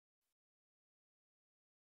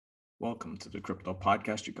Welcome to the Crypto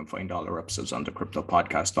Podcast. You can find all our episodes on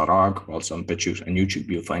thecryptopodcast.org. We're also on BitChute and YouTube.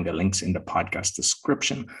 You'll find the links in the podcast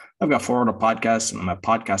description. I've got 4 other podcasts and I'm a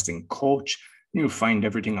podcasting coach. You'll find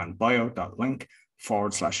everything on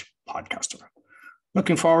bio.link/podcaster.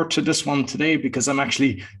 Looking forward to this one today because I'm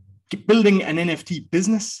actually building an NFT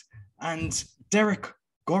business. And Derek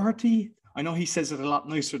Gorthy, I know he says it a lot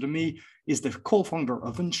nicer than me, is the co-founder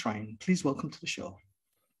of Enshrine. Please welcome to the show.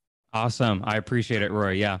 Awesome. I appreciate it,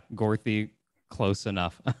 Roy. Yeah, Gorthy, close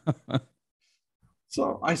enough.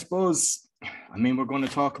 So I suppose, we're going to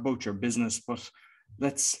talk about your business, but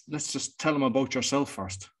let's just tell them about yourself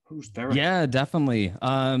first. Who's Derek? Yeah, definitely.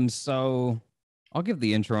 So I'll give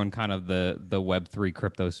the intro on kind of the Web3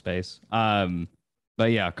 crypto space.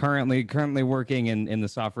 But yeah, currently working in the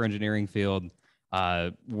software engineering field,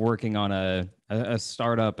 working on a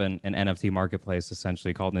startup and an NFT marketplace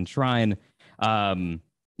essentially called Enshrine.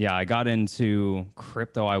 Yeah, I got into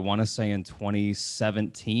crypto, I want to say in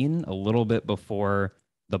 2017, a little bit before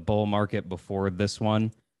the bull market, before this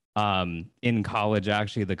one. In college,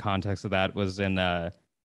 actually, the context of that was it had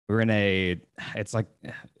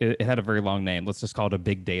a very long name. Let's just call it a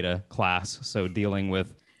big data class. So dealing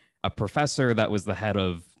with a professor that was the head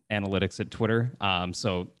of analytics at Twitter.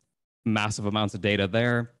 So massive amounts of data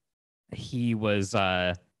there. He was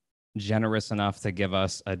generous enough to give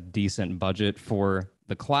us a decent budget for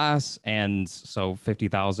the class, and so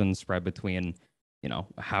 50,000 spread between,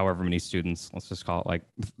 however many students, let's just call it like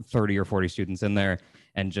 30 or 40 students in there,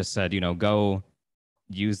 and just said, go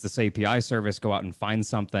use this API service, go out and find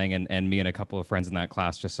something. And me and a couple of friends in that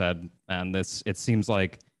class just said, and it seems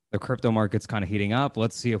like the crypto market's kind of heating up.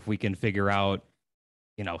 Let's see if we can figure out,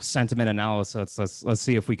 sentiment analysis. Let's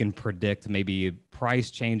see if we can predict maybe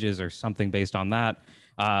price changes or something based on that.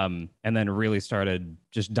 And then really started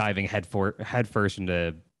just diving headfirst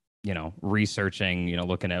into, researching,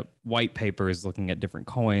 looking at white papers, looking at different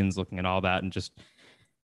coins, looking at all that, and just,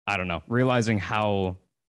 I don't know, realizing how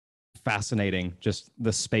fascinating just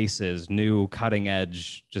the space is, new, cutting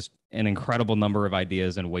edge, just an incredible number of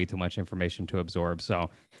ideas and way too much information to absorb.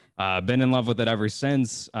 So been in love with it ever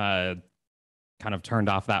since. Kind of turned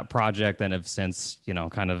off that project and have since,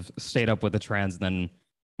 kind of stayed up with the trends. And then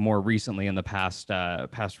more recently in the past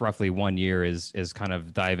roughly 1 year is kind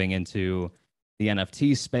of diving into the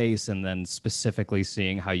NFT space, and then specifically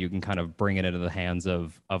seeing how you can kind of bring it into the hands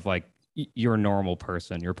of like your normal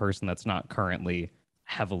person, your person that's not currently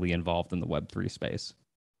heavily involved in the Web3 space.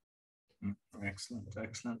 Excellent.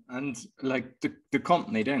 And like the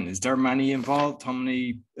company then, is there many involved? How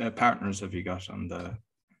many partners have you got on the...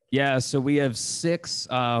 Yeah, so we have 6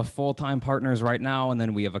 full-time partners right now, and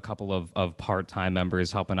then we have a couple of part-time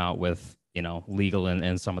members helping out with, legal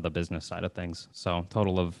and some of the business side of things. So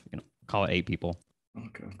total of, call it 8 people.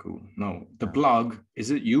 Okay, cool. No, the blog,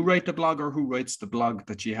 is it you write the blog, or who writes the blog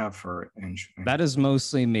that you have for Enshrine? That is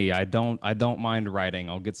mostly me. I don't mind writing.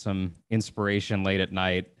 I'll get some inspiration late at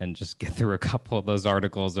night and just get through a couple of those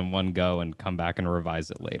articles in one go and come back and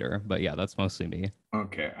revise it later. But yeah, that's mostly me.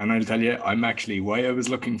 Okay, and I'll tell you, I'm actually, why I was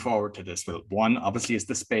looking forward to this. Well, 1, obviously, it's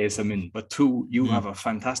the space I'm in, but 2, you have a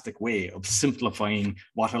fantastic way of simplifying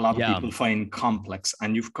what a lot of people find complex.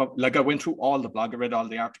 And you've I went through all the blog, I read all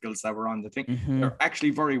the articles that were on the thing. They're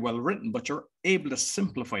actually very well written, but you're able to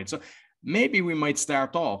simplify it. So maybe we might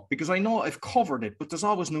start off, because I know I've covered it, but there's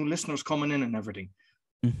always new listeners coming in and everything.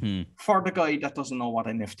 For the guy that doesn't know what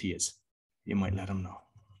NFT is, you might let him know.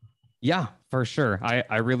 Yeah, for sure.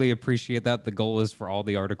 I really appreciate that. The goal is for all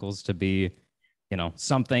the articles to be,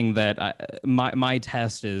 something that my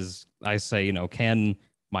test is, I say, can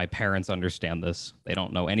my parents understand this? They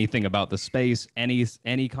don't know anything about the space.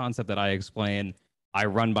 Any concept that I explain, I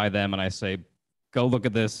run by them and I say, go look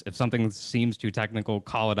at this. If something seems too technical,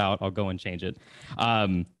 call it out. I'll go and change it.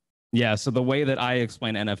 Yeah, so the way that I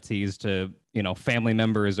explain NFTs to, family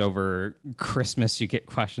members over Christmas, you get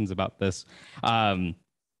questions about this.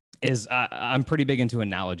 Is I'm pretty big into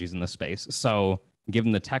analogies in the space. So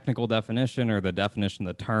given the technical definition or the definition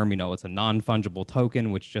of the term, it's a non-fungible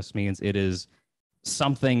token, which just means it is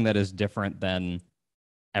something that is different than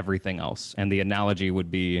everything else. And the analogy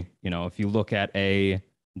would be, if you look at a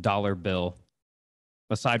dollar bill,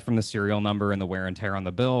 aside from the serial number and the wear and tear on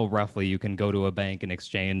the bill, roughly you can go to a bank and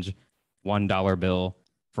exchange $1 bill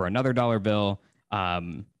for another dollar bill,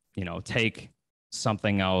 take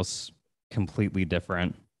something else completely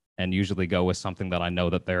different, and usually go with something that I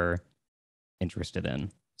know that they're interested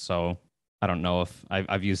in. So I don't know if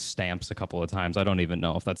I've used stamps a couple of times. I don't even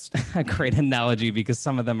know if that's a great analogy, because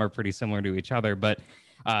some of them are pretty similar to each other. But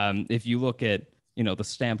if you look at, the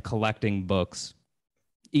stamp collecting books,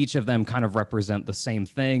 each of them kind of represent the same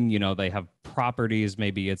thing. They have properties.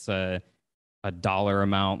 Maybe it's a dollar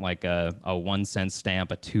amount, like a 1 cent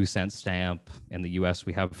stamp, a 2 cent stamp. In the US,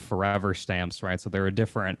 we have forever stamps, right? So there are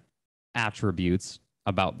different attributes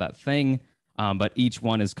about that thing, but each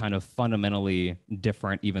one is kind of fundamentally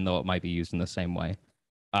different, even though it might be used in the same way.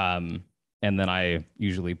 And then I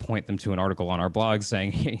usually point them to an article on our blog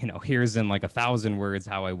saying, you know, here's in like 1,000 words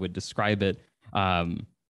how I would describe it.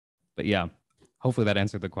 But yeah, hopefully that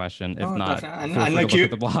answered the question. If not, feel free to look at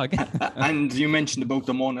the blog. And you mentioned about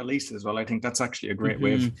the Mona Lisa as well. I think that's actually a great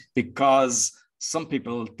way of, because some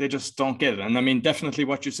people, they just don't get it. And I mean, definitely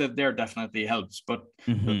what you said there definitely helps, but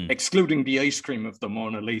excluding the ice cream of the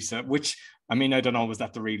Mona Lisa, which, I mean, I don't know, was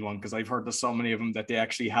that the real one? Because I've heard there's so many of them that they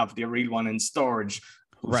actually have the real one in storage.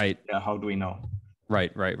 Right. How do we know?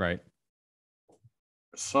 Right.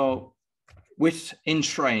 So with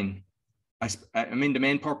Enshrine, I mean, the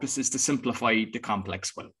main purpose is to simplify the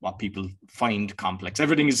complex. Well, what people find complex.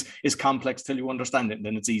 Everything is complex till you understand it, and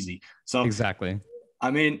then it's easy. So exactly.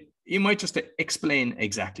 I mean, you might just explain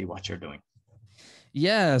exactly what you're doing.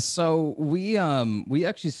 Yeah. So we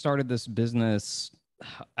actually started this business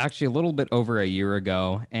actually a little bit over a year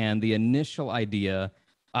ago, and the initial idea,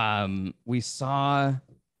 we saw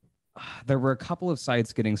there were a couple of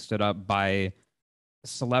sites getting stood up by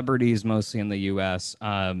celebrities, mostly in the US.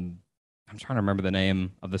 I'm trying to remember the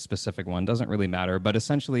name of the specific one. Doesn't really matter. But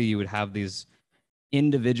essentially, you would have these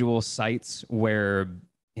individual sites where,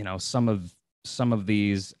 you know, some of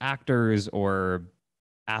these actors or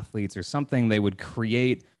athletes or something, they would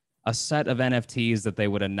create a set of NFTs that they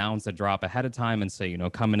would announce a drop ahead of time and say, you know,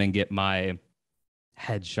 come in and get my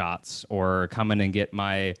headshots, or come in and get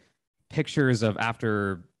my pictures of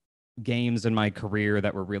after games in my career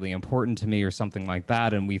that were really important to me, or something like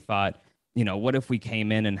that. And we thought, you know, what if we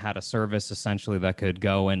came in and had a service essentially that could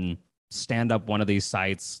go and stand up one of these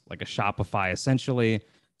sites, like a Shopify, essentially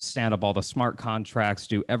stand up all the smart contracts,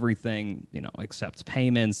 do everything, you know, accept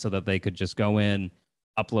payments, so that they could just go in,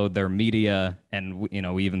 upload their media. And, you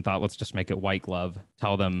know, we even thought, let's just make it white glove,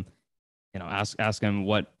 tell them, you know, ask them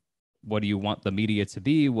what do you want the media to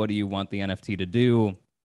be? What do you want the NFT to do?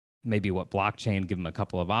 Maybe what blockchain, give them a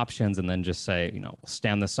couple of options, and then just say, you know,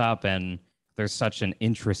 stand this up. And there's such an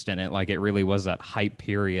interest in it. Like, it really was that hype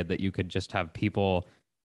period that you could just have people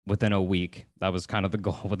within a week. That was kind of the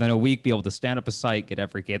goal. Within a week, be able to stand up a site, get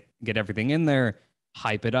everything in there,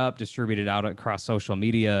 hype it up, distribute it out across social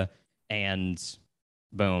media, and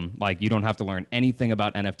boom, like, you don't have to learn anything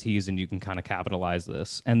about NFTs and you can kind of capitalize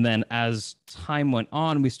this. And then as time went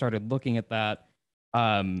on, we started looking at that.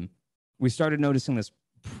 We started noticing this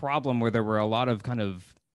problem where there were a lot of kind of,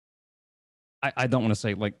 I don't want to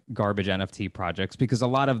say like garbage NFT projects, because a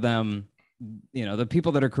lot of them, you know, the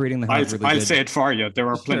people that are creating them have really I'll good... say it for you. There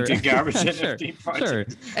are plenty of garbage NFT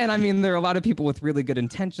projects. Sure. And I mean, there are a lot of people with really good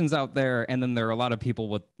intentions out there, and then there are a lot of people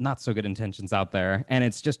with not so good intentions out there. And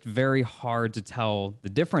it's just very hard to tell the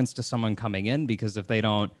difference to someone coming in, because if they're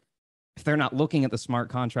not looking at the smart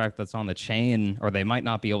contract that's on the chain, or they might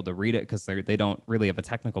not be able to read it because they don't really have a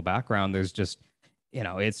technical background, there's just, you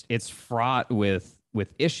know, it's fraught with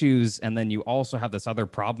issues. And then you also have this other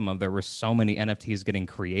problem of there were so many NFTs getting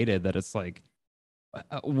created that it's like,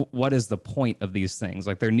 what is the point of these things?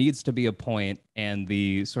 Like, there needs to be a point, and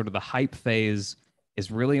the sort of the hype phase is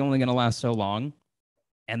really only going to last so long.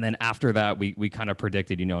 And then after that, we kind of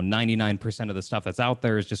predicted, you know, 99% of the stuff that's out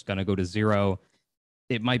there is just going to go to zero.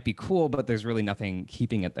 It might be cool, but there's really nothing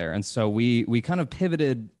keeping it there. And so we kind of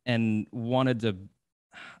pivoted and wanted to,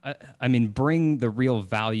 I mean, bring the real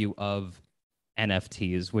value of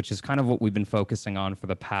NFTs, which is kind of what we've been focusing on for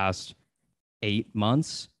the past 8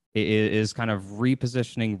 months. It is kind of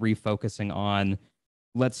repositioning, refocusing on,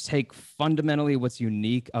 let's take fundamentally what's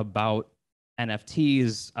unique about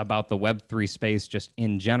NFTs, about the Web3 space just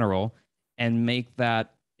in general, and make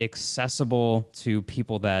that accessible to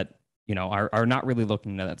people that, you know, are not really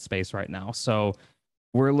looking at that space right now. So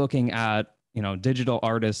we're looking at, you know, digital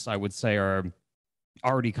artists, I would say, are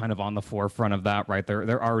already kind of on the forefront of that, right?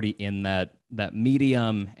 They're already in that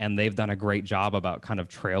medium, and they've done a great job about kind of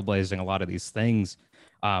trailblazing a lot of these things.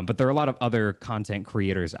 But there are a lot of other content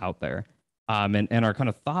creators out there. And our kind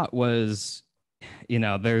of thought was, you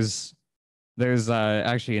know, there's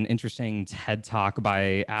actually an interesting TED talk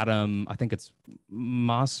by Adam, I think it's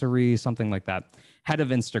Mosseri, something like that, head of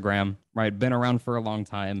Instagram, right? Been around for a long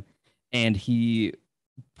time. And he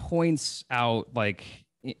points out, like,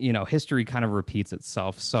 you know, history kind of repeats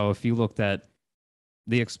itself. So if you looked at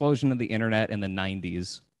the explosion of the internet in the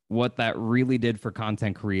 90s, what that really did for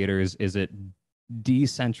content creators is it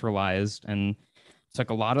decentralized and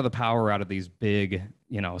took a lot of the power out of these big,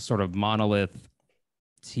 you know, sort of monolith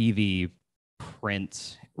TV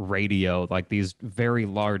print, radio, like these very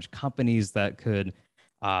large companies that could,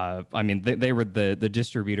 I mean, they were the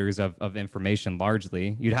distributors of information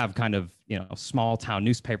largely. You'd have kind of, you know, small town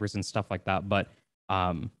newspapers and stuff like that. But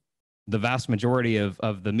the vast majority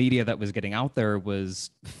of the media that was getting out there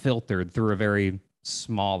was filtered through a very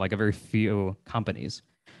small, like a very few companies.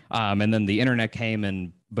 And then the internet came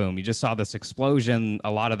and boom, you just saw this explosion.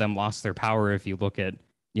 A lot of them lost their power. If you look at,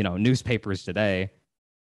 you know, newspapers today,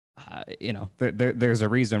 you know, there's a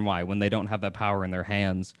reason why when they don't have that power in their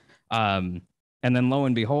hands. And then lo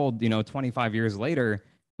and behold, you know, 25 years later,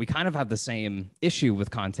 we kind of have the same issue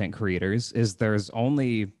with content creators is there's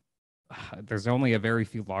only a very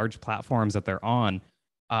few large platforms that they're on.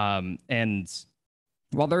 And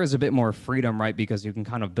while there is a bit more freedom, right, because you can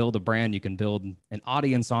kind of build a brand, you can build an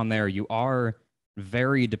audience on there, you are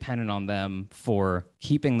very dependent on them for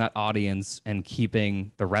keeping that audience and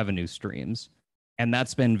keeping the revenue streams. And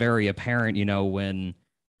that's been very apparent, you know, when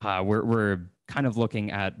we're kind of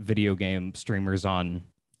looking at video game streamers on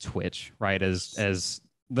Twitch, right, as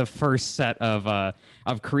the first set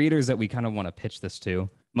of creators that we kind of want to pitch this to,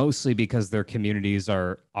 mostly because their communities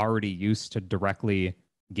are already used to directly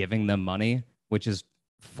giving them money, which is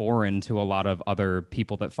foreign to a lot of other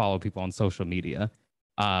people that follow people on social media.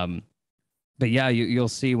 But yeah, you'll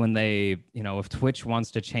see when they, you know, if Twitch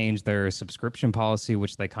wants to change their subscription policy,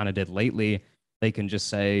 which they kind of did lately, they can just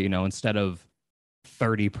say, you know, instead of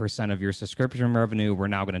 30% of your subscription revenue, we're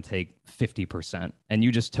now going to take 50%. And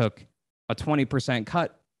you just took a 20%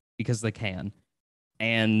 cut because they can.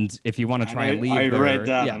 And if you want to try and leave, I read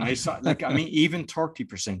that, and I saw, like, I mean, even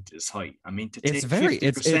 30% is high. I mean, to take 50%,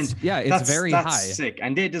 it's very high. That's sick,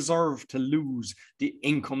 and they deserve to lose the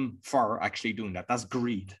income for actually doing that. That's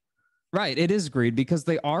greed. Right, it is greed because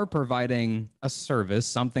they are providing a service,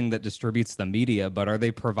 something that distributes the media, but are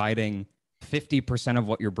they providing 50% of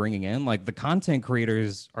what you're bringing in? Like, the content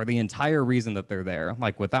creators are the entire reason that they're there.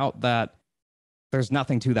 Like, without that, there's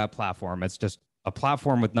nothing to that platform. It's just a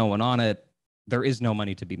platform with no one on it. There is no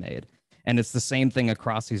money to be made. And it's the same thing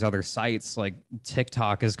across these other sites. Like,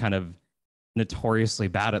 TikTok is kind of notoriously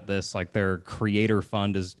bad at this. Like, their creator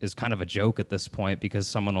fund is kind of a joke at this point because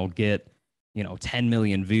someone will get, you know, 10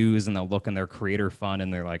 million views and they'll look in their creator fund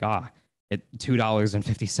and they're like,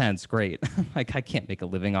 $2.50, great. Like, I can't make a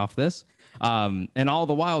living off this. And all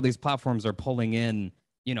the while, these platforms are pulling in,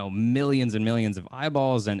 you know, millions and millions of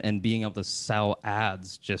eyeballs and being able to sell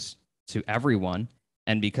ads just to everyone.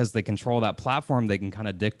 And because they control that platform, they can kind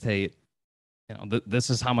of dictate, you know, this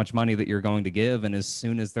is how much money that you're going to give. And as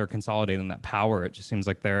soon as they're consolidating that power, it just seems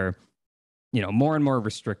like they're, you know, more and more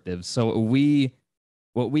restrictive. So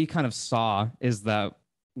what we kind of saw is that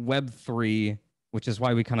Web3, which is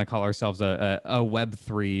why we kind of call ourselves a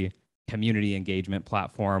Web3 community engagement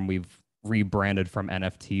platform. We've rebranded from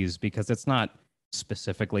NFTs because it's not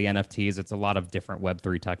specifically NFTs. It's a lot of different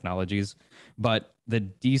Web3 technologies. But the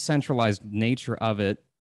decentralized nature of it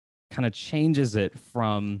kind of changes it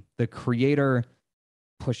from the creator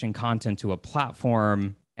pushing content to a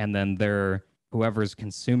platform and then whoever's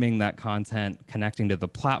consuming that content connecting to the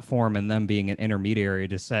platform and them being an intermediary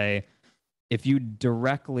to say, if you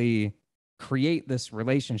directly create this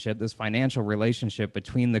relationship, this financial relationship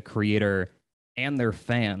between the creator and their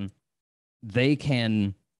fan, they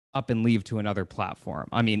can up and leave to another platform.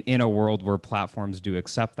 I mean, in a world where platforms do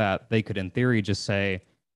accept that, they could in theory just say,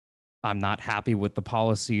 I'm not happy with the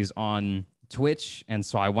policies on Twitch, and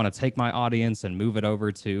so I want to take my audience and move it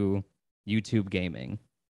over to YouTube gaming.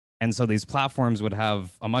 And so these platforms would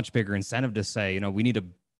have a much bigger incentive to say, you know, we need to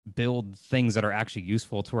build things that are actually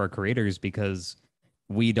useful to our creators because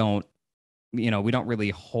we don't really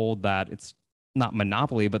hold that. It's not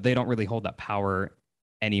monopoly, but they don't really hold that power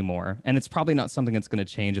anymore. And it's probably not something that's going to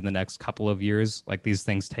change in the next couple of years. Like, these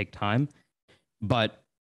things take time. But,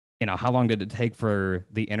 you know, how long did it take for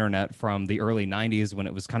the internet from the early 90s when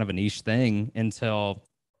it was kind of a niche thing until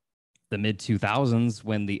the mid 2000s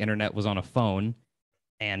when the internet was on a phone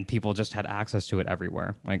and people just had access to it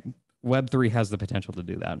everywhere? Like, Web3 has the potential to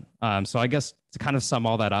do that. So I guess to kind of sum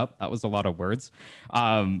all that up, that was a lot of words.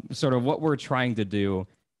 Sort of what we're trying to do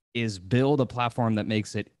is build a platform that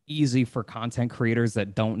makes it easy for content creators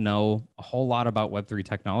that don't know a whole lot about Web3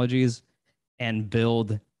 technologies and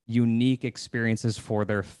build unique experiences for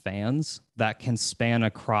their fans that can span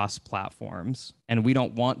across platforms. And we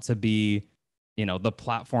don't want to be, you know, the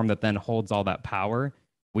platform that then holds all that power.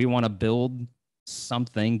 We want to build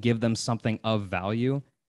something, give them something of value.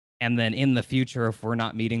 And then in the future, if we're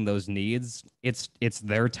not meeting those needs, it's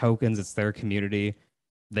their tokens, it's their community.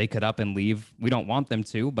 They could up and leave. We don't want them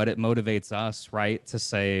to, but it motivates us, right, to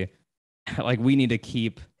say, like, we need to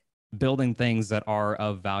keep building things that are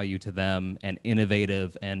of value to them and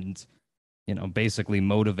innovative and, basically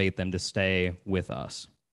motivate them to stay with us.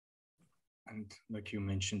 And like you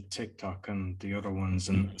mentioned, TikTok and the other ones,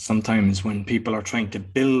 and sometimes when people are trying to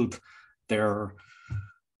build their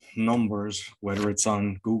numbers, whether it's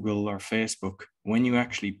on Google or Facebook, when you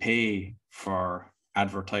actually pay for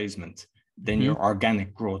advertisement, then your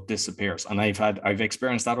organic growth disappears. And I've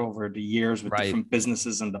experienced that over the years with different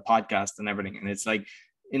businesses and the podcast and everything. And it's like,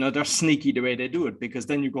 they're sneaky the way they do it, because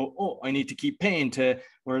then you go, oh, I need to keep paying to,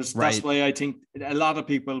 whereas that's why I think a lot of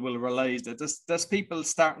people will realize that there's people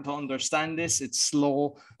starting to understand this. It's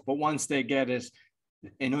slow, but once they get it,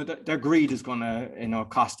 their greed is gonna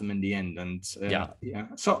cost them in the end. And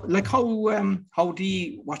so like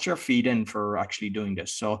what's your feed in for actually doing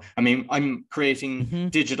this? So I mean, I'm creating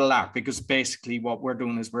digital art, because basically what we're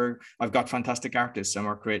doing is I've got fantastic artists and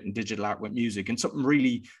we're creating digital art with music, and something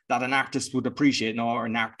really that an artist would appreciate, or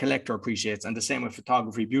an art collector appreciates. And the same with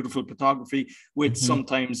photography, beautiful photography with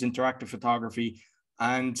sometimes interactive photography.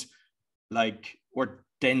 And like, we're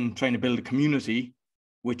then trying to build a community,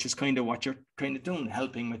 which is kind of what you're kind of doing,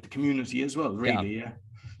 helping with the community as well, really.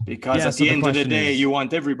 Because at the end of the day, you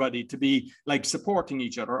want everybody to be like supporting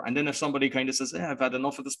each other. And then if somebody kind of says, I've had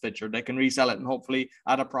enough of this picture, they can resell it and hopefully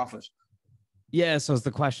add a profit. Yeah. So is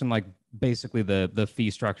the question like basically the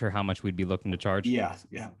fee structure, how much we'd be looking to charge? Yeah.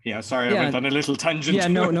 Sorry, I went on a little tangent. Yeah,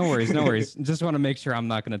 no worries. Just want to make sure I'm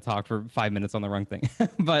not going to talk for 5 minutes on the wrong thing.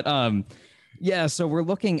 But so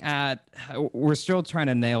we're still trying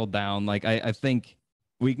to nail down. Like, I think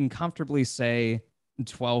we can comfortably say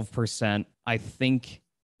 12%. I think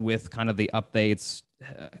with kind of the updates,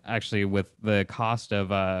 actually with the cost of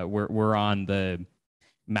we're on the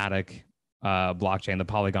Matic blockchain, the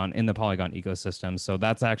Polygon ecosystem. So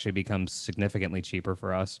that's actually become significantly cheaper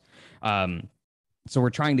for us. So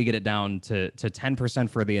we're trying to get it down to 10%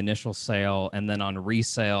 for the initial sale, and then on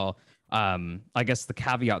resale, I guess the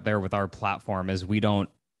caveat there with our platform is we don't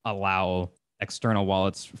allow external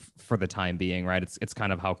wallets for the time being, right? It's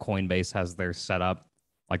kind of how Coinbase has their setup.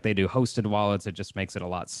 Like, they do hosted wallets. It just makes it a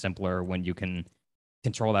lot simpler when you can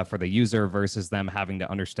control that for the user versus them having to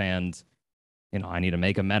understand, I need to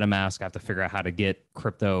make a MetaMask. I have to figure out how to get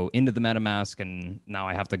crypto into the MetaMask. And now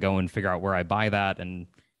I have to go and figure out where I buy that. And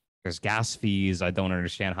there's gas fees. I don't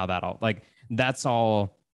understand how that's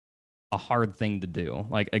all a hard thing to do.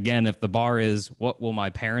 Like, again, if the bar is what will my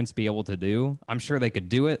parents be able to do, I'm sure they could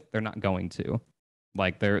do it. They're not going to.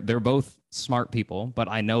 Like, they're both smart people, but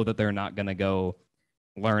I know that they're not going to go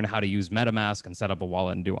learn how to use MetaMask and set up a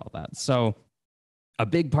wallet and do all that. So a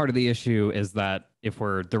big part of the issue is that if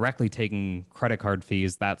we're directly taking credit card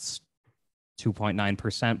fees, that's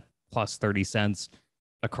 2.9% plus 30 cents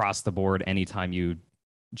across the board. Anytime you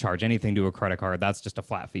charge anything to a credit card, that's just a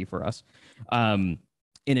flat fee for us.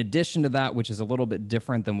 In addition to that, which is a little bit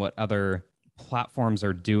different than what other platforms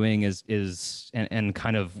are doing, is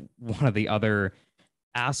kind of one of the other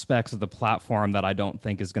aspects of the platform that I don't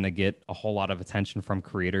think is going to get a whole lot of attention from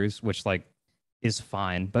creators, which is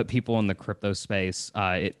fine. But people in the crypto space,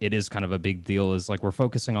 it is kind of a big deal, is like, we're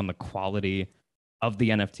focusing on the quality of the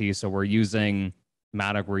NFT. So we're using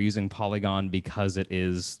Matic, we're using Polygon because it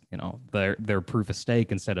is, their proof of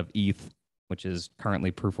stake instead of ETH, which is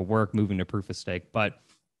currently proof of work, moving to proof of stake. But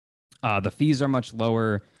the fees are much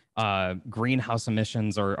lower. Greenhouse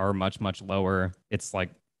emissions are much, much lower. It's like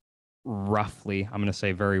roughly, I'm going to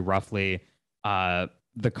say very roughly,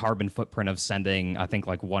 the carbon footprint of sending, I think,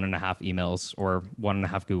 like 1.5 emails or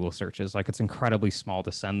 1.5 Google searches. Like, it's incredibly small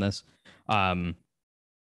to send this. And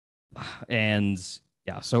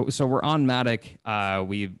yeah, so we're on Matic.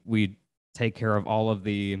 We take care of all of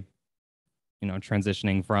the,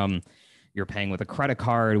 transitioning from you're paying with a credit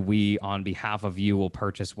card. We, on behalf of you, will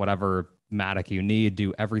purchase whatever Matic you need,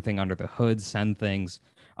 do everything under the hood, send things.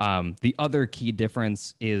 The other key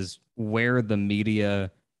difference is where the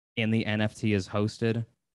media in the NFT is hosted,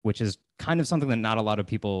 which is kind of something that not a lot of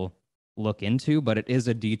people look into, but it is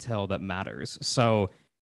a detail that matters. So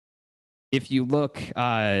if you look,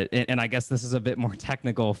 and I guess this is a bit more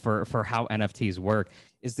technical for how NFTs work,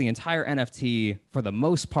 is the entire NFT, for the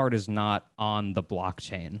most part, is not on the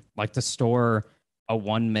blockchain. Like, to store a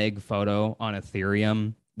 1 meg photo on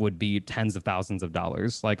Ethereum would be tens of thousands of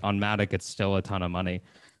dollars. Like, on Matic, it's still a ton of money.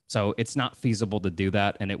 So it's not feasible to do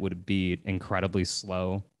that, and it would be incredibly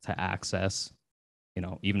slow to access,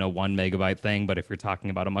 even a 1 megabyte thing. But if you're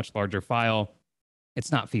talking about a much larger file,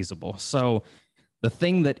 it's not feasible. So the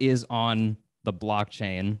thing that is on the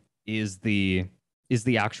blockchain is the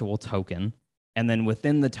actual token. And then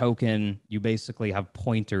within the token, you basically have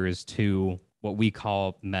pointers to what we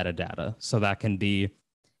call metadata. So that can be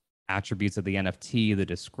attributes of the NFT, the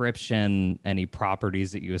description, any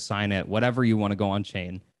properties that you assign it, whatever you want to go on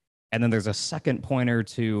chain. And then there's a second pointer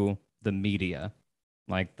to the media,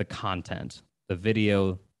 like the content, the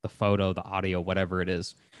video, the photo, the audio, whatever it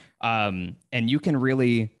is. And you can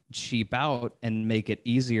really cheap out and make it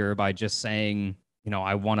easier by just saying,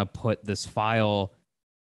 I want to put this file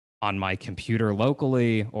on my computer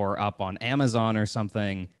locally or up on Amazon or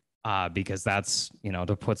something, because that's,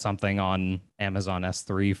 to put something on Amazon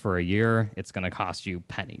S3 for a year, it's going to cost you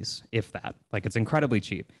pennies, if that. Like, it's incredibly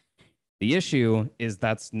cheap. The issue is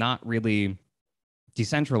that's not really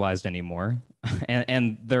decentralized anymore.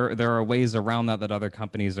 and there are ways around that other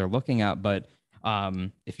companies are looking at. But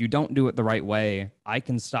if you don't do it the right way, I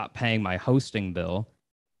can stop paying my hosting bill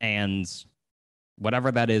and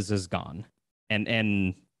whatever that is gone.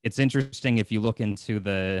 And it's interesting if you look into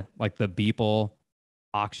the Beeple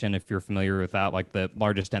auction, if you're familiar with that, like the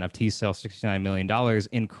largest NFT sale, $69 million.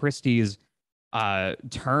 In Christie's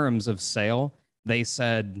terms of sale, they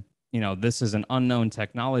said, this is an unknown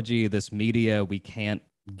technology, this media, we can't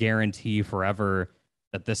guarantee forever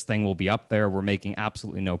that this thing will be up there. We're making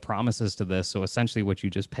absolutely no promises to this. So essentially what you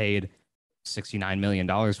just paid $69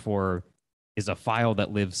 million for is a file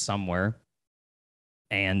that lives somewhere,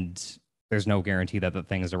 and there's no guarantee that the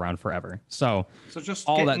thing is around forever. So just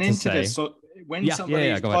all getting that into say, this. So when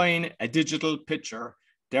somebody's buying a digital picture,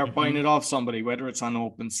 they're buying it off somebody, whether it's on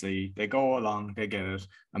OpenSea, they go along, they get it.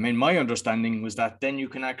 I mean, my understanding was that then you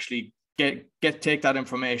can actually take that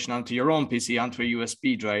information onto your own PC, onto a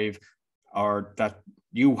USB drive, or that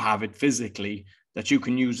you have it physically, that you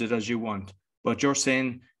can use it as you want. But you're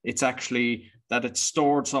saying it's actually that it's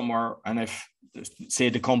stored somewhere, and if, say,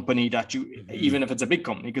 the company that you, even if it's a big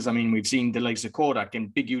company, because I mean, we've seen the likes of Kodak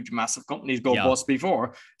and big, huge, massive companies go bust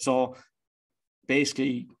before. So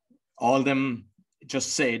basically, all of them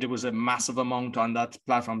just say there was a massive amount on that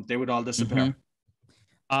platform, they would all disappear.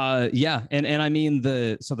 Yeah. And I mean,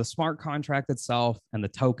 the smart contract itself and the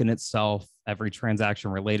token itself, every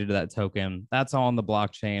transaction related to that token, that's all on the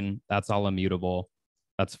blockchain. That's all immutable.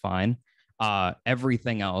 That's fine.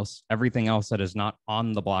 Everything else that is not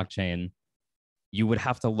on the blockchain, you would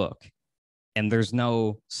have to look. And there's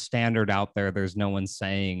no standard out there. There's no one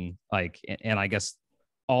saying, like, and I guess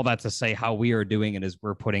all that to say how we are doing it is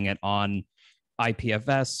we're putting it on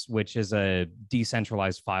IPFS, which is a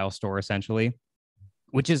decentralized file store, essentially,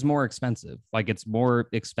 which is more expensive. Like, it's more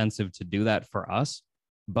expensive to do that for us.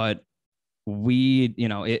 But we,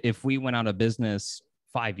 if we went out of business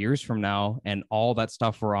 5 years from now and all that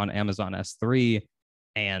stuff were on Amazon S3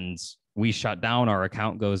 and we shut down, our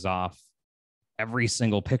account goes off, every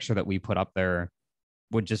single picture that we put up there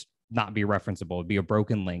would just not be referenceable. It'd be a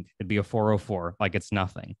broken link. It'd be a 404. Like, it's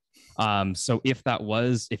nothing. So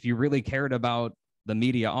if you really cared about the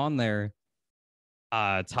media on there,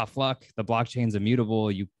 tough luck. The blockchain's immutable.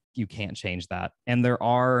 You can't change that. And there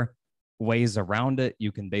are ways around it.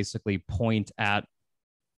 You can basically point at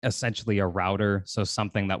essentially a router. So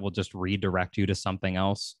something that will just redirect you to something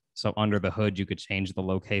else. So under the hood, you could change the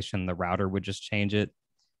location. The router would just change it.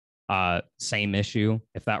 Same issue.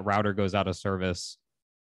 If that router goes out of service,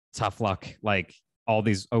 tough luck. Like, all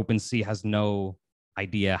these, OpenSea has no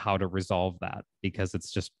idea how to resolve that because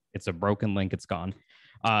it's a broken link. It's gone.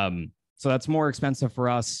 So that's more expensive for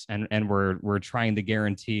us. And we're trying to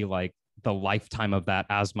guarantee like the lifetime of that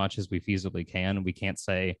as much as we feasibly can. We can't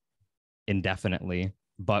say indefinitely,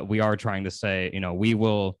 but we are trying to say, we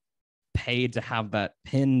will pay to have that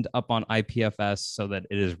pinned up on IPFS so that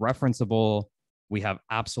it is referenceable. We have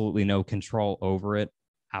absolutely no control over it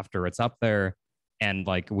after it's up there. And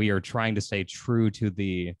like, we are trying to stay true to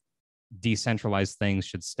the decentralized things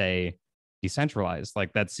should stay decentralized.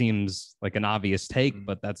 Like, that seems like an obvious take,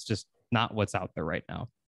 but that's just not what's out there right now.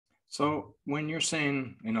 So when you're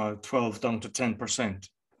saying, 12 down to 10%,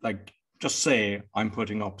 like, just say I'm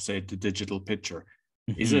putting up, say, the digital picture.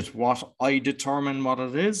 Is it what I determine what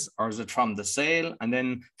it is, or is it from the sale and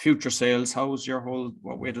then future sales?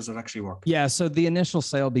 What way does it actually work? Yeah. So the initial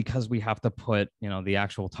sale, because we have to put, the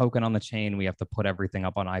actual token on the chain, we have to put everything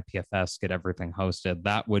up on IPFS, get everything hosted.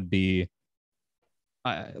 That would be,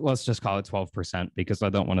 let's just call it 12% because I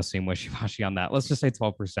don't want to seem wishy-washy on that. Let's just say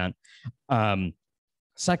 12%.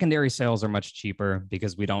 Secondary sales are much cheaper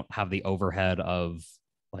because we don't have the overhead of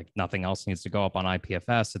like nothing else needs to go up on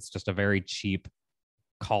IPFS. It's just a very cheap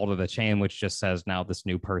call to the chain, which just says now this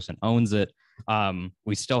new person owns it.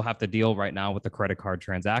 We still have to deal right now with the credit card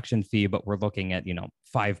transaction fee, but we're looking at,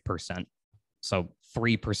 5%. So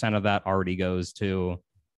 3% of that already goes to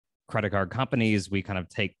credit card companies. We kind of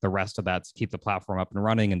take the rest of that to keep the platform up and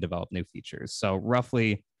running and develop new features. So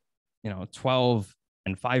roughly, 12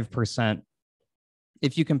 and 5%.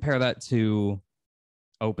 if you compare that to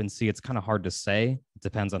OpenSea, it's kind of hard to say. It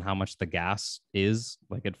depends on how much the gas is.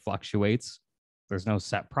 Like, it fluctuates. There's no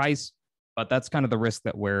set price, but that's kind of the risk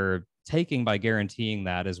that we're taking by guaranteeing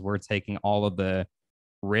that, is we're taking all of the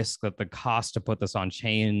risk that the cost to put this on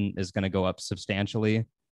chain is going to go up substantially.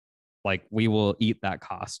 Like, we will eat that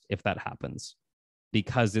cost if that happens,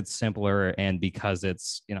 because it's simpler, and because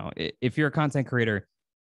it's, if you're a content creator,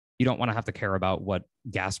 you don't want to have to care about what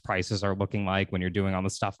gas prices are looking like when you're doing all the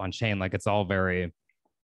stuff on chain. Like, it's all very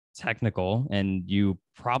technical, and you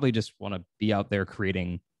probably just want to be out there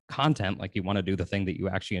creating content. Like, you want to do the thing that you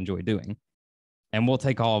actually enjoy doing, and we'll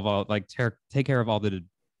take take care of all the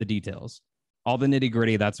details, all the nitty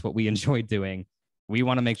gritty. That's what we enjoy doing. We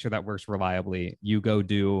want to make sure that works reliably. You go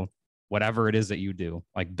do whatever it is that you do,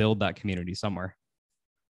 like build that community somewhere.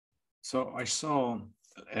 So I saw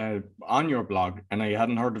on your blog, and I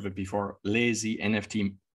hadn't heard of it before, lazy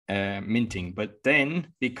NFT minting. But then,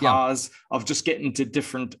 because of just getting to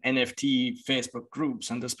different NFT Facebook groups,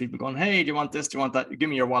 and there's people going, hey, do you want this? Do you want that? You give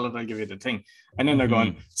me your wallet, I'll give you the thing. And then they're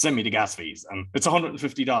going, send me the gas fees. And it's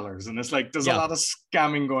 $150. And it's like, there's a lot of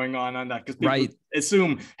scamming going on that, because people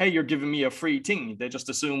assume, hey, you're giving me a free thing. They just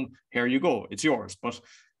assume, here you go, it's yours. But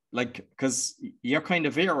like, because you're kind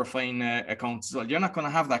of verifying accounts as well. You're not going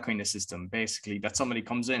to have that kind of system, basically, that somebody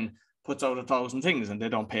comes in, puts out 1,000 things, and they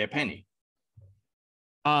don't pay a penny.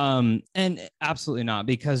 And absolutely not,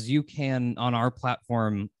 because you can, on our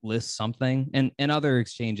platform, list something, and other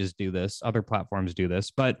exchanges do this, other platforms do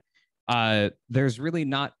this, but there's really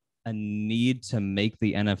not a need to make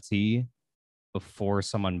the NFT before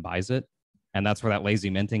someone buys it. And that's where that lazy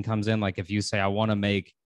minting comes in. Like, if you say, I want to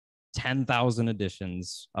make 10,000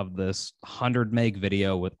 editions of this 100 meg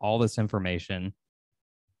video with all this information,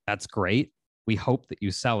 that's great. We hope that you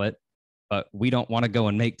sell it, but we don't want to go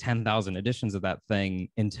and make 10,000 editions of that thing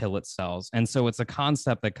until it sells. And so it's a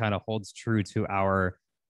concept that kind of holds true to our,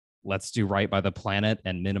 let's do right by the planet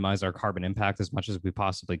and minimize our carbon impact as much as we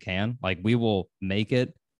possibly can. Like, we will make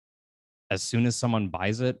it as soon as someone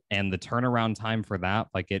buys it, and the turnaround time for that,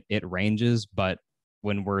 like, it ranges, but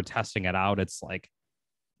when we're testing it out, it's like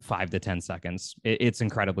 5 to 10 seconds. It's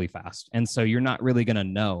incredibly fast. And so you're not really going to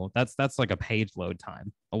know. That's like a page load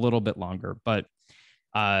time, a little bit longer. But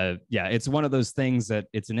it's one of those things that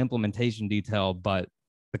it's an implementation detail, but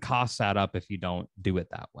the costs add up if you don't do it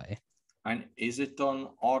that way. And is it done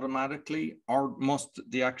automatically, or must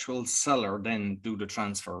the actual seller then do the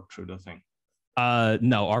transfer through the thing?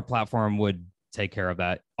 No, our platform would take care of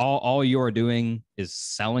that. All you're doing is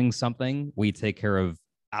selling something. We take care of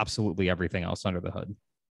absolutely everything else under the hood.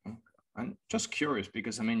 I'm just curious,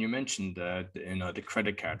 because I mean, you mentioned the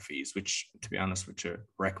credit card fees, which, to be honest with you,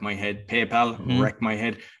 wreck my head. PayPal wreck my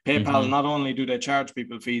head. PayPal, not only do they charge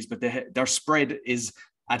people fees, but their spread is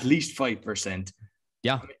at least 5%.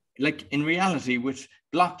 Yeah. I mean, like, in reality, with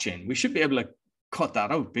blockchain, we should be able to cut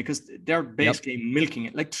that out, because they're basically milking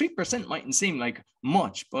it. Like, 3% mightn't seem like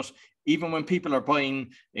much, but even when people are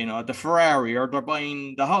buying, the Ferrari, or they're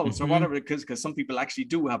buying the house or whatever, because some people actually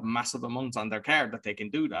do have massive amounts on their card that they can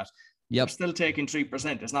do that. They're still taking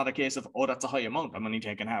 3%. It's not a case of, oh, that's a high amount, I'm only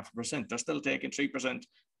taking 0.5%. They're still taking 3%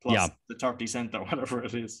 plus the 30 cent or whatever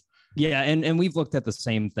it is. Yeah, and we've looked at the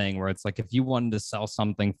same thing, where it's like, if you wanted to sell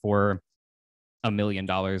something for $1 million,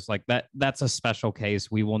 like that's a special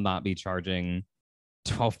case. We will not be charging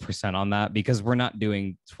 12% on that, because we're not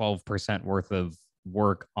doing 12% worth of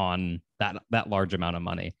work on that large amount of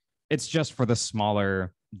money. It's just for the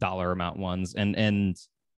smaller dollar amount ones, and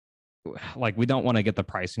like, we don't want to get the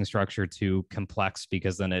pricing structure too complex,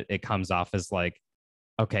 because then it comes off as like,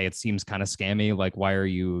 okay, it seems kind of scammy. Like, why are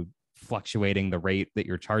you fluctuating the rate that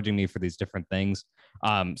you're charging me for these different things?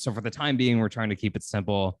 So for the time being, we're trying to keep it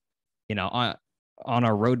simple. On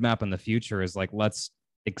our roadmap in the future is like, let's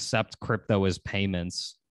accept crypto as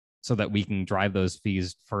payments so that we can drive those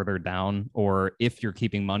fees further down. Or if you're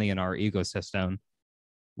keeping money in our ecosystem,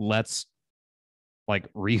 let's like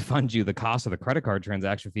refund you the cost of the credit card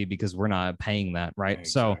transaction fee, because we're not paying that, right?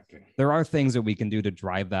 Exactly. So there are things that we can do to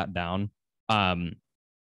drive that down.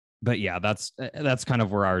 But yeah, that's kind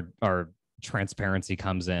of where our transparency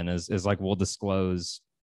comes in, is like, we'll disclose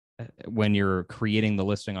when you're creating the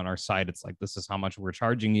listing on our site. It's like, this is how much we're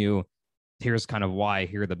charging you. Here's kind of why.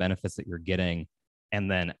 Here are the benefits that you're getting. And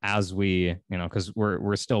then as we, because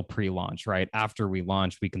we're still pre-launch, right? After we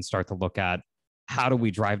launch, we can start to look at, how do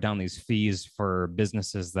we drive down these fees for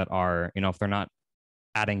businesses that are, if they're not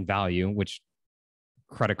adding value, which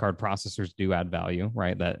credit card processors do add value,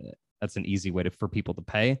 right? That's an easy way for people to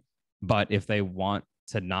pay. But if they want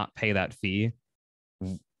to not pay that fee,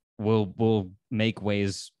 we'll make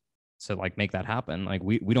ways to like make that happen. Like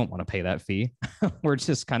we don't want to pay that fee. We're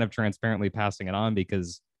just kind of transparently passing it on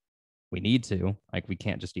because we need to. Like we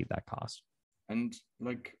can't just eat that cost. And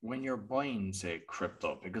like when you're buying, say,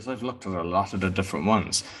 crypto, because I've looked at a lot of the different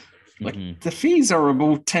ones, like the fees are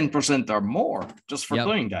about 10% or more just for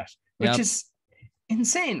doing that, which is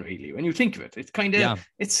insane, really, when you think of it. It's kind of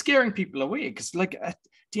it's scaring people away, because like at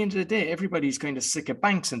the end of the day, everybody's kind of sick of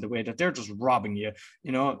banks in the way that they're just robbing you.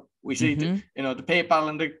 You know, we see the PayPal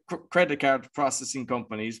and the credit card processing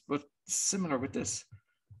companies, but similar with this.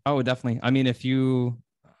 Oh, definitely. I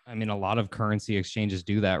mean, a lot of currency exchanges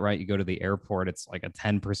do that, right? You go to the airport, it's like a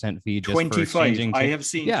 10% fee just 25. For exchanging. I have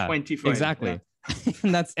seen 25. Exactly.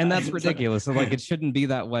 Yeah. and that's ridiculous. So like it shouldn't be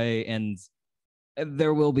that way. And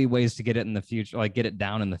there will be ways to get it in the future, like get it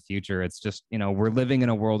down in the future. It's just, we're living in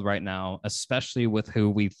a world right now, especially with who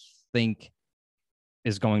we think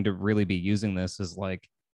is going to really be using this, is like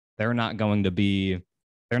they're not going to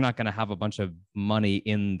have a bunch of money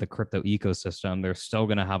in the crypto ecosystem. They're still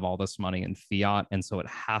going to have all this money in fiat. And so it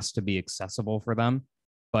has to be accessible for them.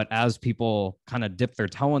 But as people kind of dip their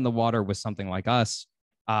toe in the water with something like us,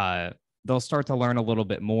 they'll start to learn a little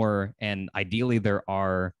bit more. And ideally, there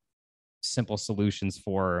are simple solutions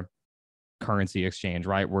for currency exchange,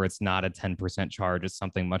 right? Where it's not a 10% charge, it's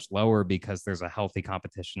something much lower because there's a healthy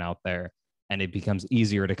competition out there. And it becomes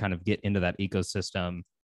easier to kind of get into that ecosystem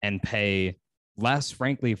and pay less,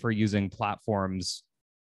 frankly, for using platforms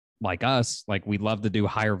like us. Like we'd love to do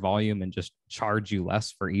higher volume and just charge you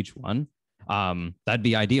less for each one. That'd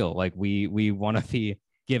be ideal. Like we want to be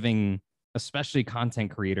giving, especially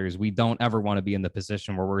content creators, we don't ever want to be in the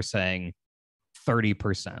position where we're saying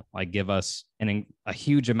 30%, like give us a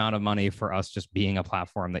huge amount of money for us just being a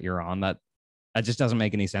platform that you're on. That just doesn't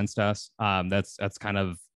make any sense to us. That's kind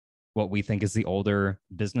of what we think is the older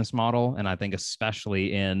business model. And I think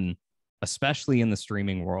especially in the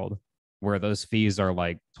streaming world, where those fees are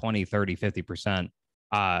like 20, 30, 50%,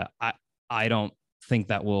 I don't think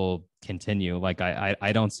that will continue. Like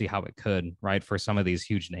I don't see how it could, right? For some of these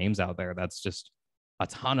huge names out there, that's just a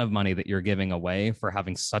ton of money that you're giving away for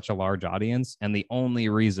having such a large audience. And the only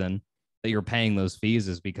reason that you're paying those fees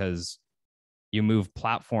is because you move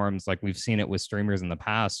platforms. Like we've seen it with streamers in the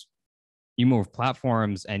past. You move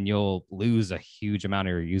platforms and you'll lose a huge amount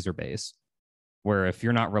of your user base, where if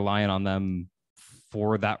you're not relying on them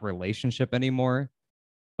for that relationship anymore,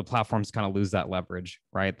 the platforms kind of lose that leverage,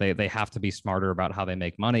 right? They have to be smarter about how they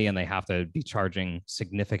make money, and they have to be charging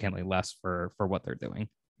significantly less for what they're doing.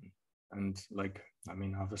 And like, I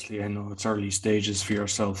mean, obviously I know it's early stages for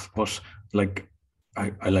yourself, but like,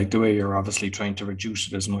 I like the way you're obviously trying to reduce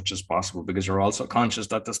it as much as possible, because you're also conscious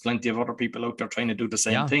that there's plenty of other people out there trying to do the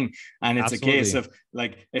same thing. And it's absolutely a case of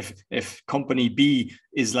like, if company B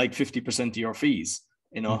is like 50% of your fees,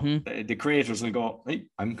 the creators will go, hey,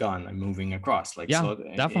 I'm gone, I'm moving across. Like, so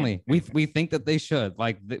definitely. We think that they should,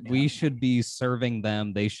 like, we should be serving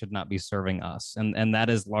them. They should not be serving us. And that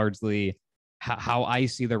is largely how I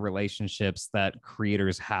see the relationships that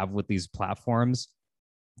creators have with these platforms.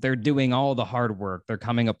 They're doing all the hard work. They're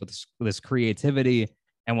coming up with this creativity.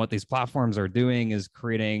 And what these platforms are doing is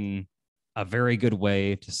creating a very good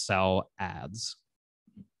way to sell ads,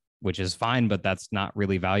 which is fine, but that's not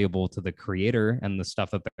really valuable to the creator and the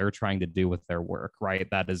stuff that they're trying to do with their work, right?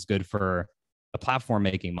 That is good for the platform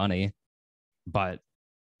making money, but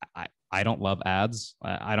I don't love ads.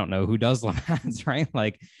 I don't know who does love ads, right?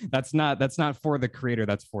 Like that's not for the creator,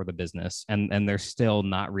 that's for the business. And they're still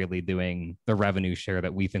not really doing the revenue share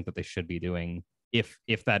that we think that they should be doing if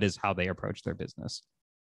that is how they approach their business.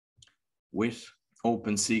 With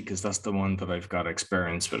OpenSea, because that's the one that I've got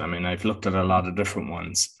experience with. I mean, I've looked at a lot of different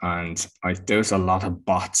ones, and there's a lot of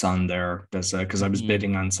bots on there. There's because I was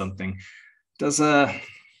bidding on something. There's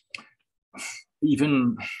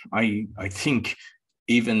even I think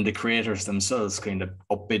even the creators themselves kind of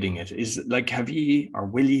upbidding it. Is like, have you or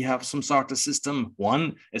will you have some sort of system,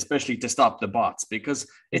 one, especially to stop the bots? Because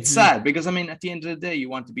it's sad, because I mean, at the end of the day, you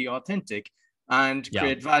want to be authentic and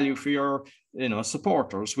create value for your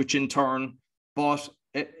supporters, which in turn, but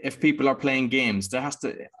if people are playing games, there has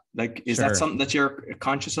to, like, is that something that you're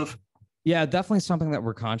conscious of? Yeah, definitely something that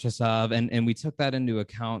we're conscious of. And we took that into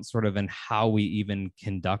account sort of in how we even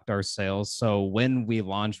conduct our sales. So when we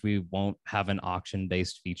launch, we won't have an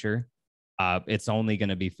auction-based feature. It's only going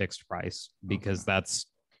to be fixed price, because that's,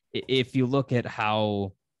 if you look at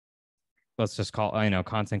how, let's just call,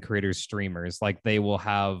 content creators, streamers, like they will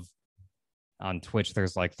have on Twitch,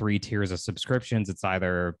 there's like 3 tiers of subscriptions. It's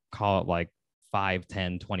either, call it like $5,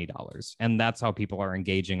 $10, $20. And that's how people are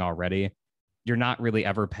engaging already. You're not really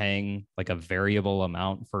ever paying like a variable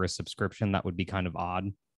amount for a subscription. That would be kind of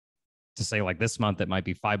odd. to say like this month it might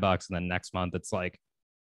be $5 and then next month it's like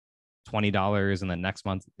 $20 and then next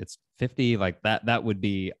month it's 50, like that would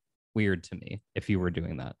be weird to me if you were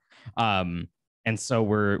doing that. And so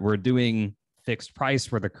we're doing fixed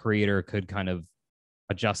price where the creator could kind of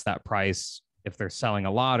adjust that price if they're selling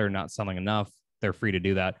a lot or not selling enough. They're free to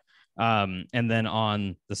do that. And then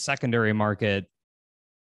on the secondary market,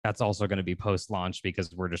 that's also going to be post launch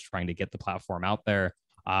because we're just trying to get the platform out there.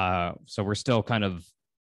 So we're still kind of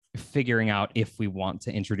figuring out if we want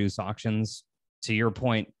to introduce auctions. To your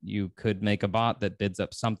point, you could make a bot that bids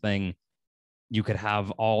up something. You could have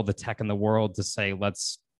all the tech in the world to say,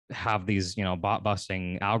 let's have these, bot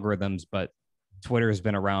busting algorithms, but Twitter's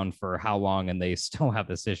been around for how long and they still have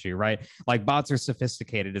this issue, right? Like bots are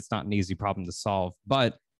sophisticated. It's not an easy problem to solve.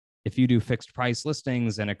 But if you do fixed price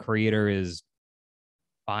listings and a creator is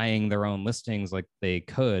buying their own listings like they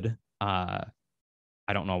could,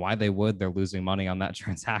 I don't know why they would. They're losing money on that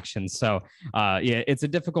transaction. So yeah, it's a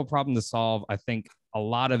difficult problem to solve. I think a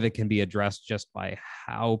lot of it can be addressed just by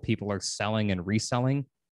how people are selling and reselling,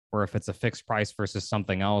 or if it's a fixed price versus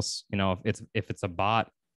something else. If it's a bot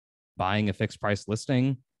buying a fixed price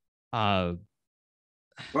listing,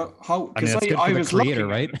 well, how? Because I was creator, looking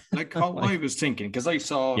right? Like how I was thinking, because I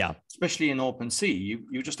saw, yeah, especially in OpenSea,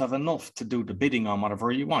 you just have enough to do the bidding on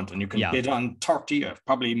whatever you want, and you can yeah, bid on 30,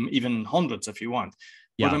 probably even hundreds if you want.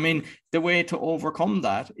 But yeah, I mean, the way to overcome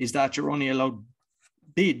that is that you're only allowed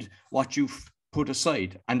bid what you've put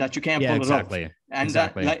aside, and that you can't yeah, pull exactly. it up. And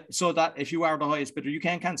exactly. that, like, so that if you are the highest bidder, you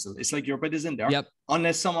can't cancel. It's like your bid is in there. Yep.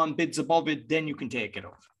 Unless someone bids above it, then you can take it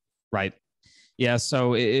off. Right. Yeah.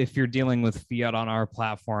 So if you're dealing with fiat on our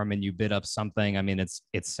platform and you bid up something, I mean, it's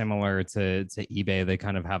similar to eBay. They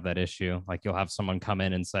kind of have that issue. Like you'll have someone come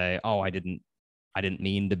in and say, "Oh, I didn't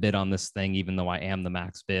mean to bid on this thing, even though I am the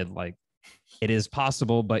max bid." Like it is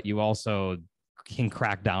possible, but you also can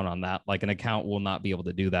crack down on that. Like an account will not be able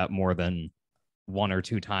to do that more than 1 or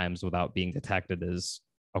 2 times without being detected as,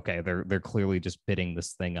 okay, they're clearly just bidding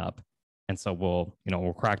this thing up. And so we'll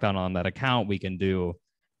crack down on that account. We can do,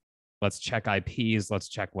 let's check IPs, let's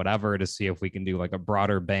check whatever to see if we can do like a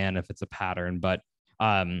broader ban if it's a pattern. But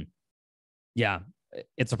yeah,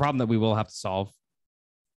 it's a problem that we will have to solve.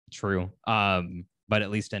 True. But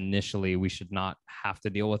at least initially we should not have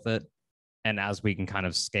to deal with it. And as we can kind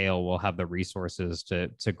of scale, we'll have the resources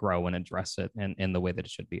to grow and address it in the way that it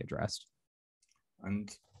should be addressed.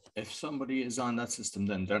 And if somebody is on that system,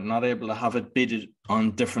 then they're not able to have it bidded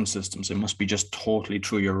on different systems. It must be just totally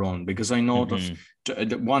through your own. Because I know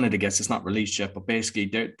that one of the guests is not released yet, but basically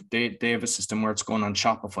they have a system where it's going on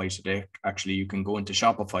Shopify. So you can go into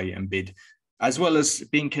Shopify and bid, as well as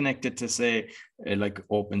being connected to, say, like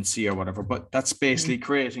OpenSea or whatever. But that's basically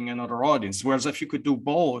creating another audience. Whereas if you could do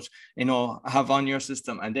both, have on your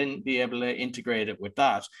system and then be able to integrate it with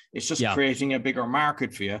that, it's just creating a bigger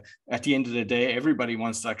market for you. At the end of the day, everybody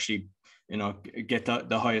wants to actually, get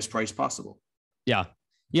the highest price possible. Yeah,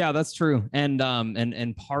 that's true. And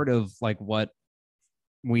part of like what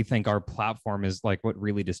we think our platform is, like what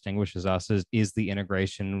really distinguishes us is the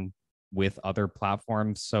integration with other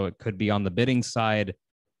platforms. So it could be on the bidding side,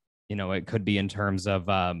 it could be in terms of,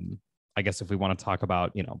 I guess if we want to talk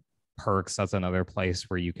about, perks, that's another place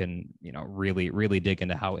where you can, really, really dig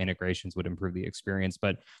into how integrations would improve the experience.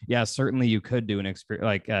 But yeah, certainly you could do an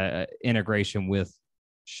integration with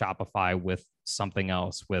Shopify, with something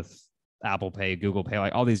else, with Apple Pay, Google Pay,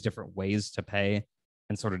 like all these different ways to pay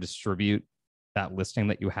and sort of distribute that listing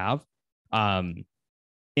that you have,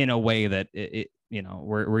 in a way that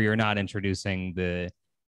where you're not introducing the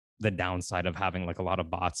downside of having like a lot of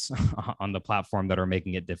bots on the platform that are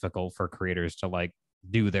making it difficult for creators to like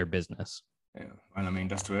do their business. Yeah, and I mean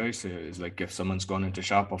that's the way I see it. Is like if someone's gone into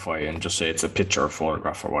Shopify and just say it's a picture or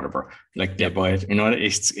photograph or whatever, like they buy it,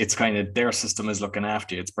 it's kind of their system is looking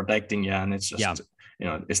after you, it's protecting you, and it's just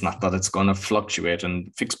it's not that it's going to fluctuate,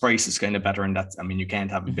 and fixed price is kind of better in that. I mean, you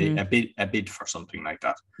can't have a bid for something like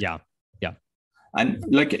that. Yeah. And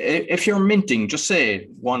like if you're minting, just say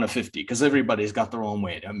 1 of 50, because everybody's got their own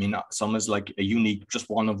way. I mean, some is like a unique, just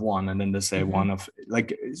 1 of 1, and then they say 1 of,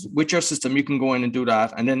 like with your system, you can go in and do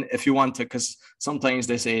that. And then if you want to, because sometimes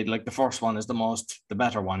they say like the first one is the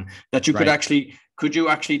better one, that you could you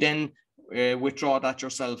actually then withdraw that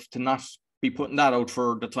yourself to not be putting that out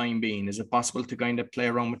for the time being? Is it possible to kind of play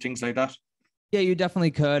around with things like that? Yeah, you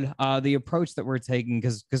definitely could. The approach that we're taking,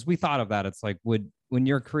 because we thought of that, it's like, when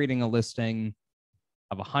you're creating a listing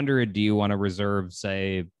of 100, do you want to reserve,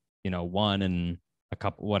 say, 1 and a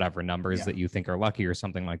couple, whatever numbers that you think are lucky or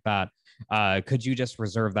something like that? Could you just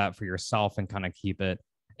reserve that for yourself and kind of keep it?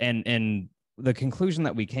 And the conclusion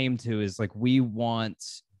that we came to is like, we want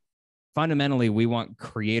fundamentally we want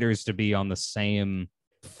creators to be on the same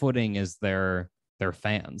footing as their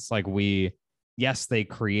fans. Like yes, they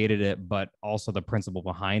created it, but also the principle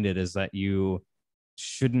behind it is that you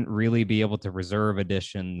shouldn't really be able to reserve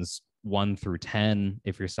editions 1 through 10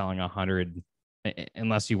 if you're selling 100,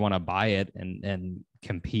 unless you want to buy it and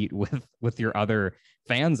compete with your other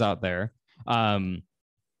fans out there.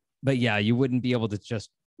 But yeah, you wouldn't be able to just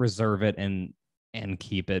reserve it and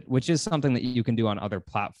keep it, which is something that you can do on other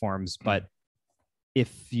platforms. But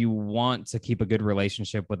if you want to keep a good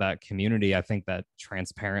relationship with that community, I think that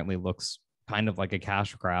transparently looks kind of like a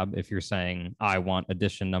cash grab. If you're saying, I want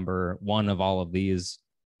edition number 1 of all of these,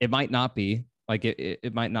 it might not be like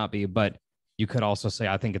it might not be, but you could also say,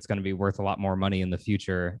 I think it's going to be worth a lot more money in the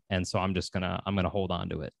future. And so I'm going to hold on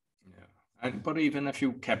to it. Yeah. But even if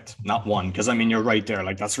you kept not one, because I mean, you're right there,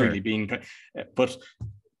 like that's really being, but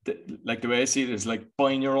like the way I see it is like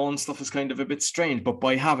buying your own stuff is kind of a bit strange, but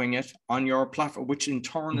by having it on your platform, which in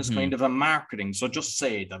turn is kind of a marketing. So just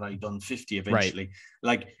say that I done 50 eventually,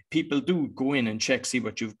 like people do go in and check, see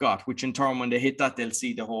what you've got, which in turn, when they hit that, they'll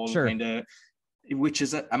see the whole kind of, which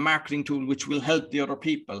is a marketing tool, which will help the other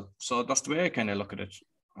people. So that's the way I kind of look at it.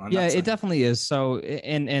 Yeah, it definitely is. So,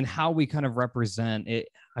 and how we kind of represent it,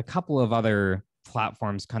 a couple of other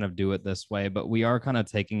platforms kind of do it this way, but we are kind of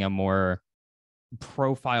taking a more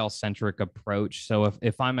profile centric approach. So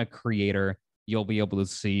if I'm a creator, you'll be able to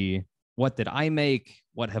see, what did I make,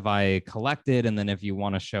 what have I collected, and then if you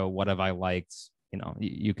want to show what have I liked,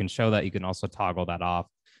 you can show that. You can also toggle that off.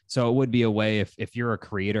 So it would be a way, if you're a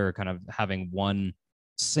creator, kind of having one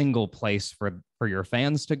single place for your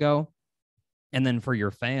fans to go. And then for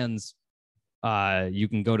your fans, you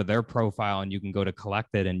can go to their profile and you can go to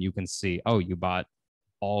collected and you can see, oh, you bought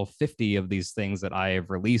all 50 of these things that I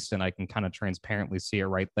have released, and I can kind of transparently see it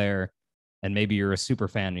right there. And maybe you're a super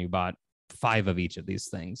fan and you bought 5 of each of these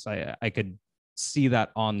things. I could see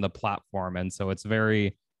that on the platform. And so it's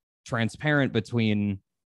very transparent between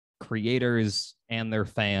creators and their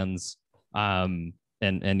fans. And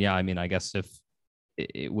yeah, I mean, I guess if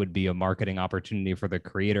it would be a marketing opportunity for the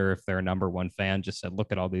creator, if their number 1 fan just said,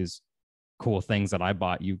 look at all these cool things that I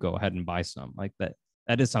bought, you go ahead and buy some. Like that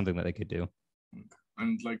is something that they could do.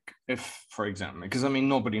 And like, if, for example, because I mean,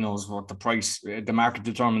 nobody knows what the price, the market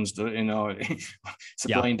determines the,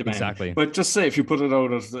 supply and demand. Exactly. But just say if you put it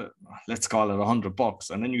out of let's call it $100,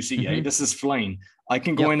 and then you see, hey, this is flying, I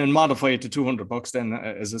can go in and modify it to $200 then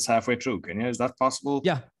as it's halfway through. Can you? Is that possible?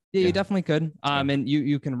 Yeah, you definitely could. And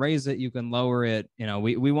you can raise it, you can lower it.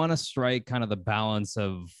 We want to strike kind of the balance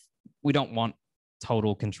of, we don't want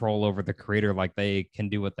total control over the creator, like they can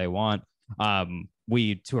do what they want.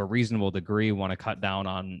 We, to a reasonable degree, want to cut down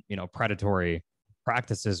on, predatory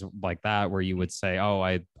practices like that, where you would say, oh,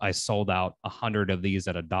 I sold out 100 of these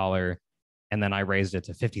at $1, and then I raised it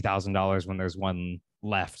to $50,000 when there's one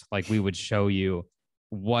left. Like, we would show you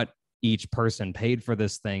what each person paid for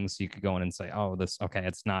this thing, so you could go in and say, oh,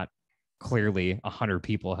 it's not, clearly 100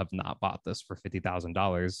 people have not bought this for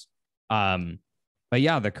 $50,000. But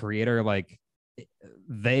yeah, the creator, like,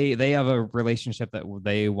 they have a relationship that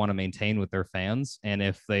they want to maintain with their fans, and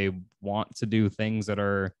if they want to do things that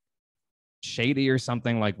are shady or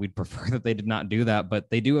something, like, we'd prefer that they did not do that, but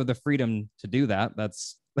they do have the freedom to do that.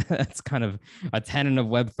 That's kind of a tenet of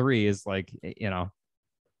Web3, is like,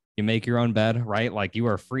 you make your own bed, right? Like, you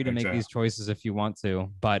are free to make these choices if you want to,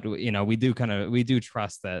 but we do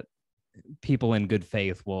trust that people in good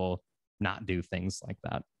faith will not do things like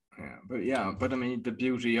that. But I mean, the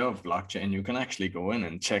beauty of blockchain, you can actually go in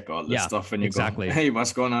and check all this stuff, and you go, hey,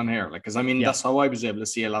 what's going on here? Like, because I mean, that's how I was able to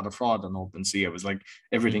see a lot of fraud on OpenSea. It was like,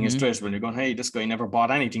 everything is traceable. You're going, hey, this guy never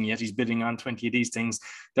bought anything yet, he's bidding on 20 of these things.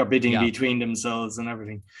 They're bidding between themselves and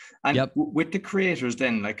everything. And with the creators,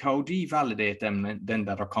 then, like, how do you validate them then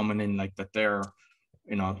that are coming in, like, that they're,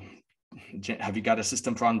 have you got a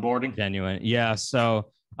system for onboarding? Genuine. Yeah.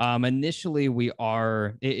 So initially we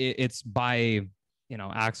are, it's by,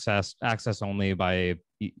 access only. By,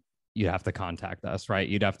 you'd have to contact us, right?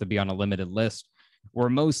 You'd have to be on a limited list. We're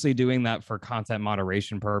mostly doing that for content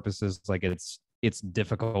moderation purposes. Like, it's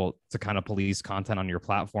difficult to kind of police content on your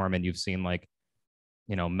platform. And you've seen, like,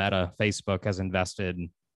 Meta, Facebook has invested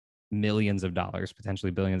millions of dollars,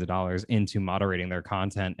 potentially billions of dollars, into moderating their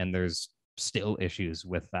content. And there's still issues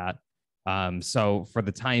with that. So for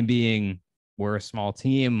the time being, we're a small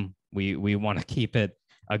team. We want to keep it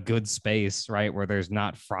a good space, right, where there's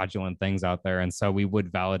not fraudulent things out there. And so we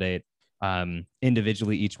would validate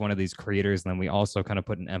individually each one of these creators. And then we also kind of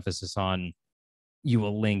put an emphasis on, you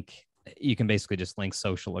can basically just link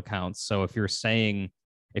social accounts. So if you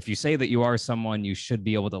say that you are someone, you should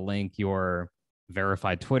be able to link your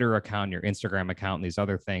verified Twitter account, your Instagram account, and these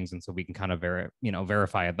other things. And so we can kind of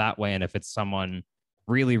verify it that way. And if it's someone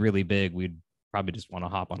really, really big, we'd probably just want to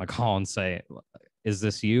hop on a call and say, is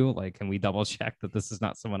this you? Like, can we double check that this is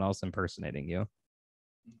not someone else impersonating you?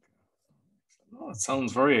 Oh, it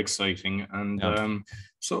sounds very exciting. And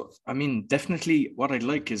so, I mean, definitely what I'd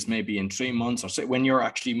like is maybe in 3 months or so, when you're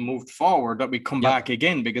actually moved forward, that we come back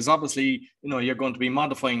again, because obviously, you're going to be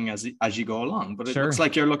modifying as you go along. But it looks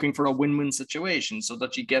like you're looking for a win-win situation so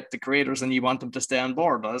that you get the creators and you want them to stay on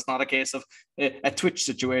board. It's not a case of a Twitch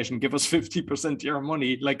situation, give us 50% of your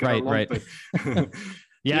money, like right.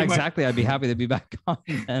 Yeah, exactly. I'd be happy to be back on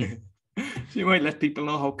then. You might let people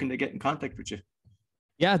know how can they get in contact with you.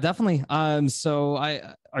 Yeah, definitely. So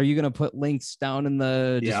are you going to put links down in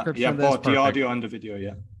the description? Yeah, both the audio and the video.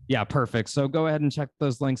 Yeah. Yeah, perfect. So go ahead and check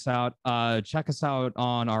those links out. Check us out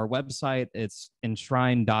on our website. It's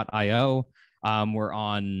enshrine.io. We're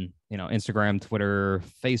on, Instagram, Twitter,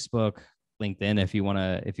 Facebook, LinkedIn. If you want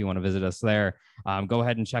to visit us there, go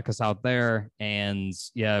ahead and check us out there. And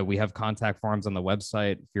yeah, we have contact forms on the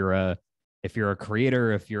website. If you're a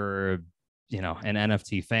creator, if you're an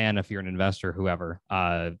NFT fan, if you're an investor, whoever,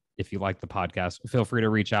 if you like the podcast, feel free to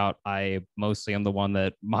reach out. I mostly am the one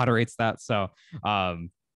that moderates that. So,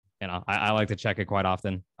 I like to check it quite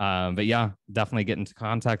often. But yeah, definitely get into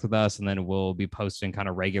contact with us, and then we'll be posting kind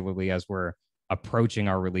of regularly as we're approaching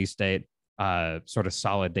our release date, sort of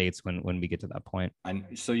solid dates when we get to that point. And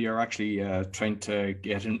so you're actually trying to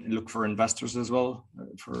look for investors as well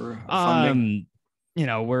for funding?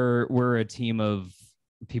 We're a team of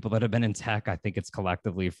people that have been in tech. I think it's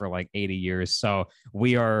collectively for like 80 years. So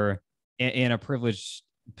we are in a privileged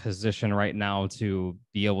position right now to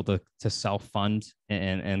be able to self-fund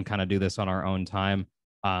and kind of do this on our own time,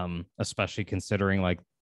 especially considering like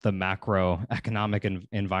the macroeconomic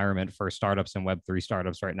environment for startups and Web3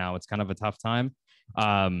 startups right now. It's kind of a tough time.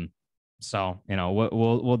 So,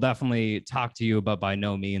 we'll definitely talk to you, but by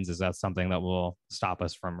no means is that something that will stop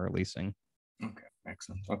us from releasing. Okay.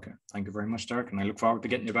 Excellent. Okay. Thank you very much, Derek. And I look forward to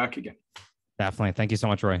getting you back again. Definitely. Thank you so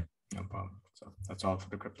much, Roy. No problem. So that's all for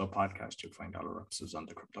the Crypto Podcast. You'll find all our episodes on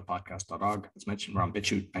thecryptopodcast.org. As mentioned, we're on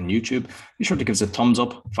BitChute and YouTube. Be sure to give us a thumbs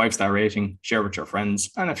up, 5-star rating, share with your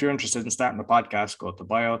friends. And if you're interested in starting a podcast, go to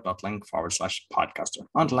bio.link/podcaster.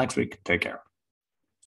 Until next week, take care.